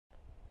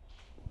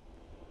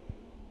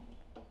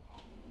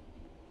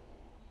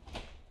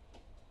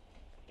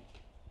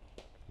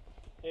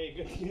Hey,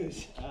 good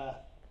news.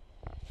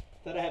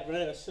 Thought I had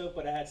run out of soap,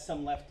 but I had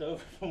some left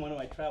over from one of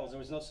my travels. There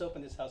was no soap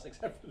in this house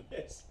except for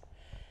this.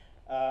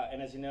 And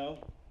as you know,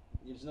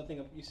 there's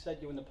nothing. You said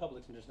you're in the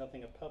Publix, and there's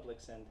nothing at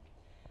Publix. And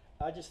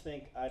I just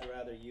think I'd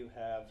rather you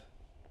have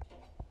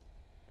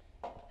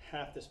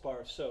half this bar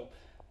of soap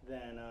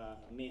than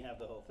me have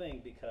the whole thing,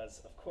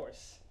 because of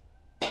course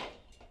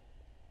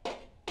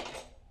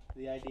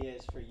the idea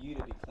is for you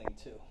to be clean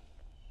too.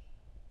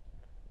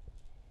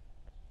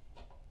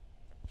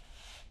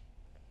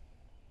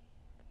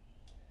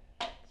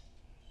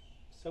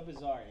 So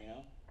bizarre, you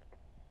know?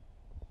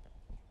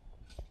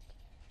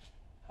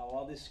 How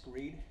all this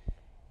greed,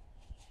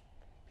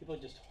 people are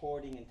just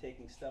hoarding and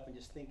taking stuff and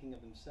just thinking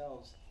of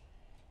themselves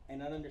and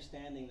not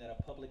understanding that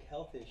a public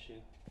health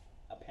issue,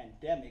 a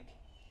pandemic,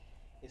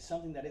 is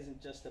something that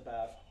isn't just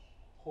about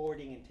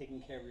hoarding and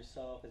taking care of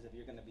yourself as if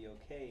you're going to be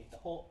okay. The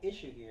whole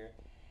issue here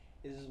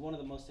is one of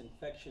the most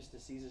infectious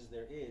diseases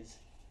there is.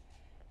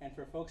 And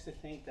for folks to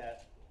think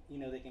that, you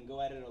know, they can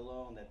go at it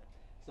alone, that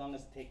as long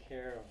as they take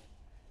care of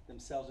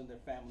themselves and their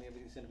family,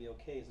 everything's going to be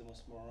okay, is the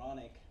most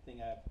moronic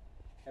thing I've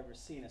ever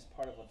seen. As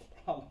part of what the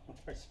problem with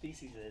our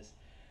species is.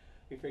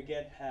 We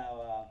forget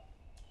how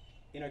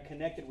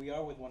interconnected we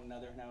are with one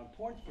another. Now,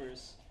 important for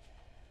us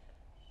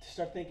to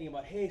start thinking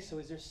about, hey, so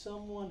is there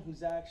someone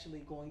who's actually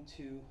going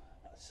to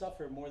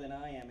suffer more than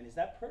I am? And is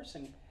that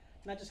person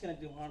not just going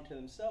to do harm to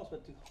themselves,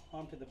 but do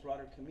harm to the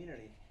broader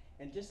community?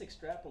 And just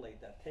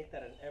extrapolate that. Take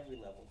that at every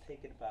level.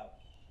 Take it about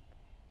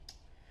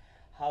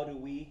how do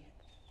we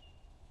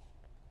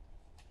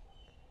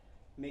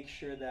make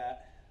sure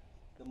that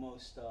the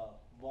most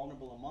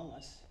vulnerable among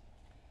us,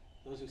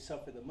 those who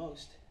suffer the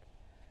most,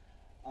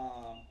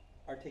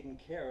 are taken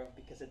care of,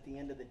 because at the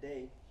end of the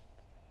day,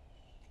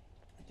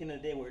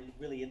 we're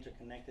really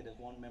interconnected as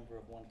one member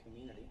of one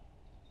community.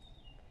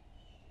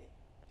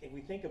 If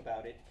we think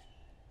about it,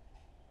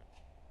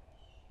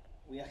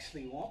 we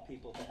actually want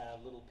people to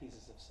have little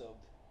pieces of soap.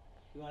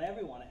 We want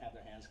everyone to have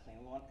their hands clean.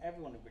 We want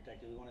everyone to be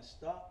protected. We want to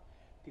stop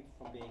people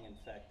from being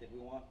infected. We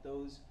want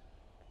those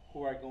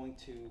who are going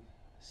to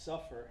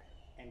suffer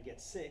and get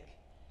sick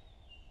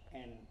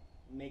and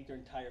make their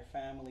entire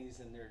families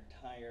and their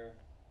entire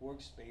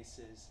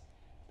workspaces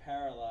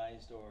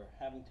paralyzed or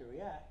having to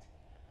react,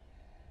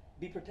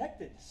 be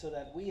protected, so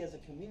that we as a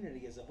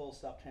community as a whole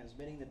stop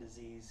transmitting the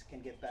disease,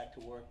 can get back to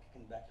work,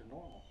 can back to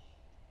normal.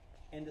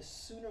 And the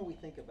sooner we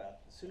think about it,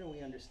 the sooner we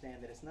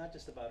understand that it's not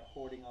just about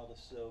hoarding all the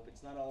soap,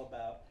 it's not all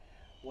about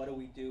what do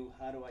we do,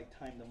 how do I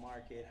time the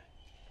market,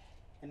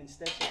 and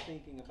instead of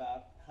thinking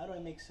about how do I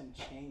make some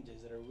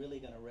changes that are really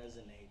going to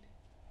resonate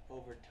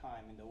over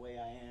time in the way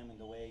I am, in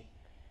the way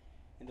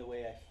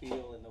I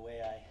feel, in the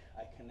way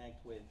I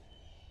connect with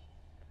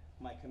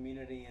my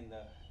community, and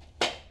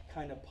the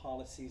kind of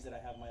policies that I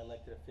have my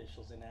elected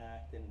officials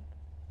enact, and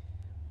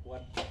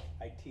what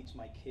I teach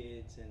my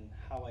kids, and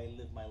how I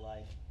live my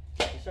life.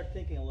 You start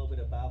thinking a little bit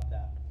about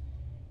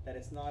that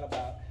it's not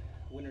about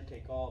winner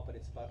take all, but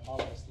it's about all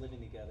of us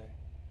living together.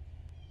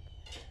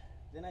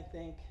 Then I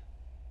think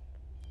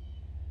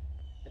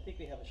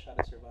we have a shot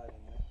at surviving,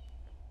 you know?